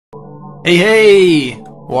Hey hey!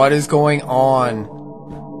 What is going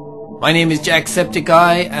on? My name is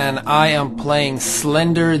Jacksepticeye and I am playing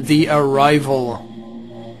Slender the Arrival.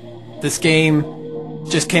 This game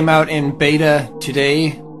just came out in beta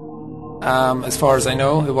today. As far as I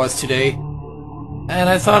know, it was today. And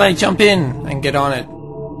I thought I'd jump in and get on it.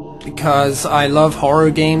 Because I love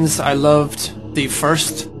horror games. I loved the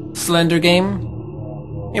first Slender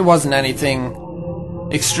game. It wasn't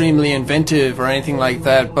anything extremely inventive or anything like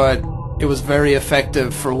that, but it was very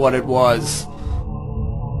effective for what it was.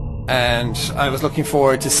 And I was looking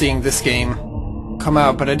forward to seeing this game come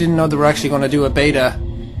out, but I didn't know they were actually going to do a beta.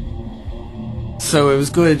 So it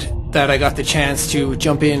was good that I got the chance to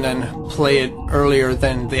jump in and play it earlier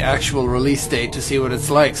than the actual release date to see what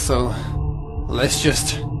it's like. So let's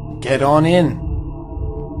just get on in.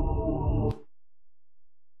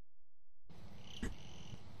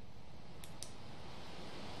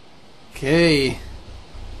 Okay.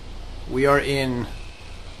 We are in...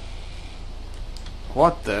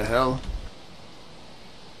 What the hell?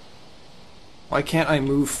 Why can't I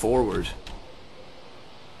move forward?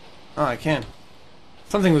 Oh, I can.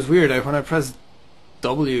 Something was weird. When I pressed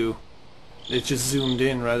W, it just zoomed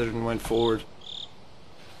in rather than went forward.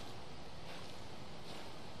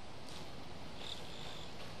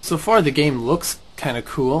 So far the game looks kinda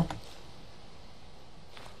cool.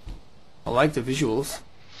 I like the visuals.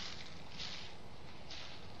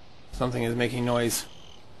 Something is making noise.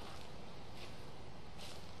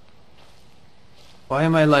 Why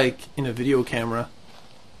am I like in a video camera?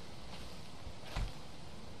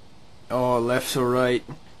 Oh, left or right?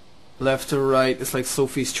 Left or right? It's like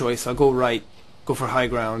Sophie's choice. I'll go right. Go for high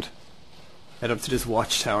ground. Head up to this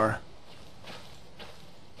watchtower.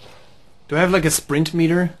 Do I have like a sprint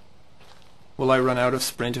meter? Will I run out of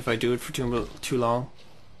sprint if I do it for too long?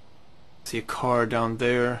 See a car down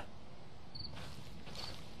there.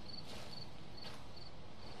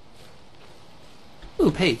 Ooh,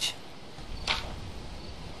 page.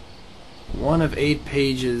 1 of 8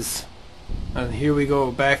 pages. And here we go,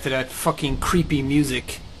 back to that fucking creepy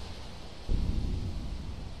music.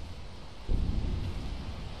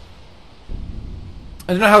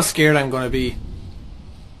 I don't know how scared I'm gonna be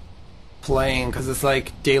playing, because it's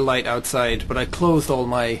like daylight outside, but I closed all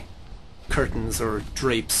my curtains or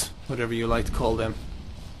drapes, whatever you like to call them.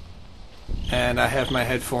 And I have my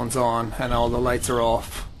headphones on and all the lights are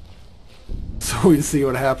off. So we'll see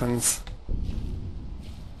what happens.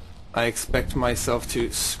 I expect myself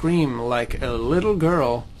to scream like a little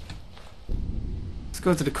girl. Let's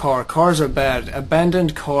go to the car. Cars are bad.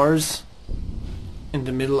 Abandoned cars in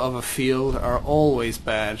the middle of a field are always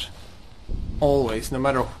bad. Always, no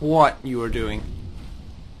matter what you are doing.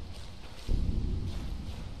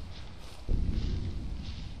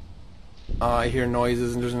 I hear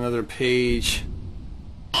noises and there's another page.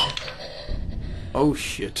 Oh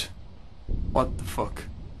shit. What the fuck?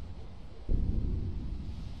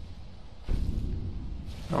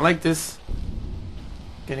 I don't like this.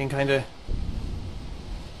 Getting kinda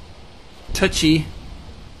touchy.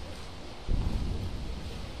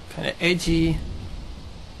 Kinda edgy.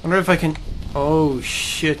 Wonder if I can... Oh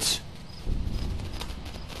shit.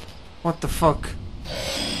 What the fuck?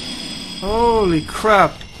 Holy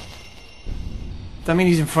crap. Does that mean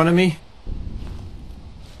he's in front of me?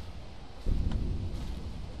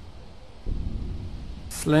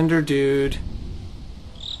 Slender dude.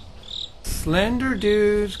 Slender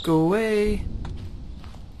dude, go away.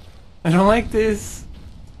 I don't like this.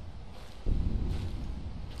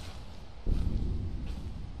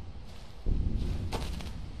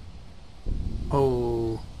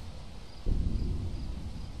 Oh.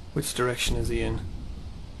 Which direction is he in?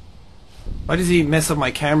 Why does he mess up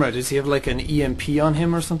my camera? Does he have like an EMP on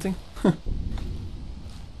him or something?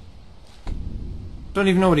 Don't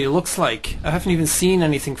even know what he looks like. I haven't even seen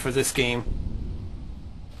anything for this game.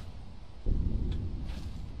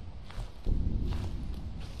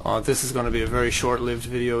 Oh, this is going to be a very short-lived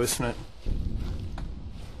video, isn't it?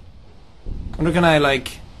 I wonder, can I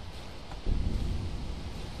like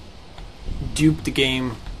dupe the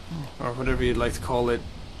game, or whatever you'd like to call it,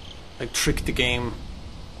 like trick the game.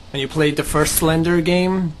 When you played the first Slender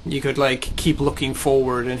game, you could like keep looking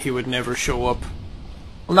forward and he would never show up.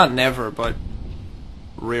 Well, not never, but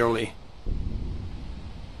rarely.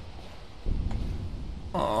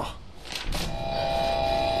 Oh.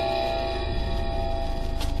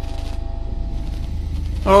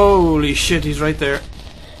 Holy shit, he's right there.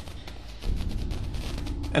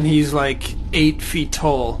 And he's like 8 feet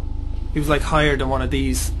tall. He was like higher than one of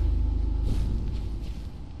these.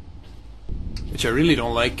 Which I really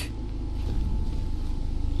don't like.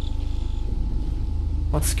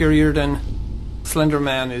 What's scarier than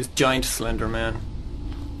Slenderman is giant Slenderman.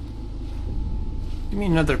 Give me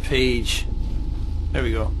another page. There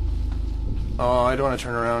we go. Oh, I don't want to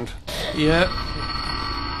turn around. Yep.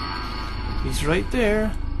 He's right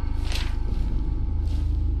there.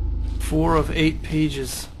 4 of 8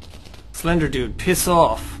 pages. Slender dude, piss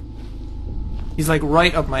off. He's like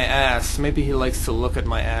right up my ass. Maybe he likes to look at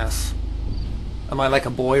my ass. Am I like a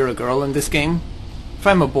boy or a girl in this game? If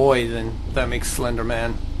I'm a boy, then that makes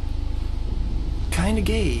Slenderman kinda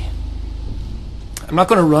gay. I'm not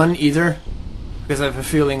gonna run either, because I have a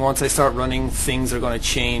feeling once I start running, things are gonna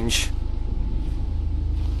change.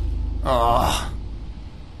 Ah,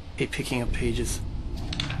 hate picking up pages.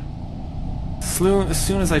 As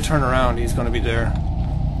soon as I turn around, he's gonna be there.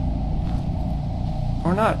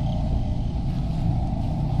 Or not.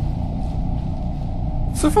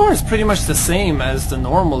 So far it's pretty much the same as the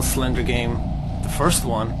normal Slender game, the first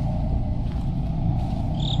one.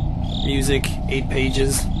 Music, 8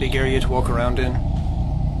 pages, big area to walk around in.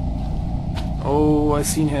 Oh, I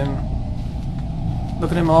seen him.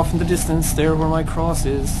 Look at him off in the distance, there where my cross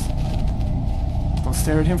is. Don't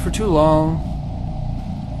stare at him for too long.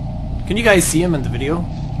 Can you guys see him in the video?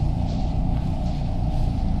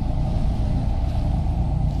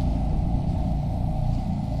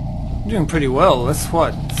 I'm doing pretty well. That's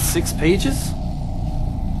what, 6 pages?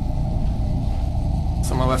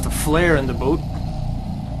 Someone left a flare in the boat.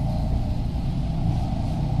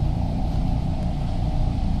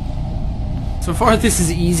 So far this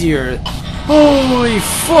is easier. Holy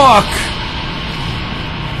fuck!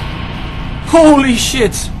 Holy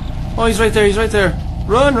shit! Oh, he's right there, he's right there.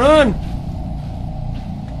 Run, run!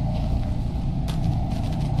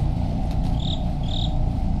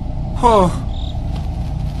 Oh.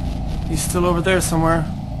 He's still over there somewhere.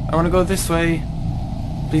 I want to go this way.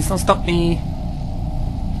 Please don't stop me.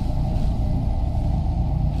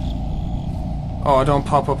 Oh, don't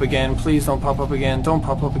pop up again. Please don't pop up again. Don't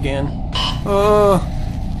pop up again. Oh.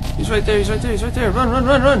 He's right there, he's right there, he's right there. Run, run,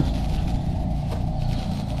 run, run!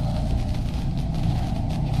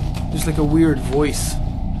 There's like a weird voice.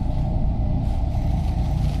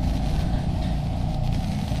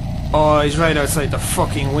 Oh, he's right outside the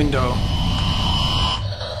fucking window.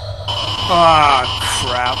 Ah,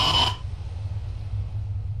 crap.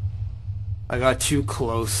 I got too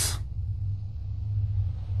close.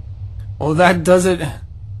 Well, that does it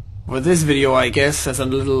for this video, I guess, as a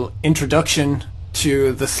little introduction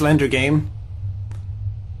to the Slender game.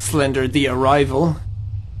 Slender the Arrival.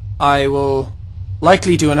 I will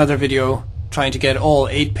likely do another video trying to get all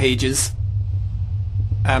 8 pages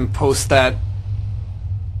and post that.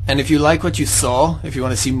 And if you like what you saw, if you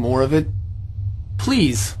want to see more of it,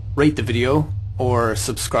 please rate the video or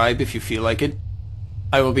subscribe if you feel like it.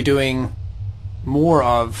 I will be doing more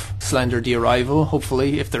of Slender the Arrival,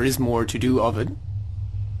 hopefully, if there is more to do of it.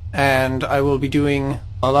 And I will be doing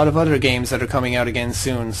a lot of other games that are coming out again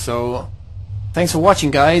soon. So thanks for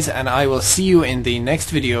watching, guys, and I will see you in the next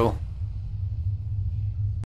video.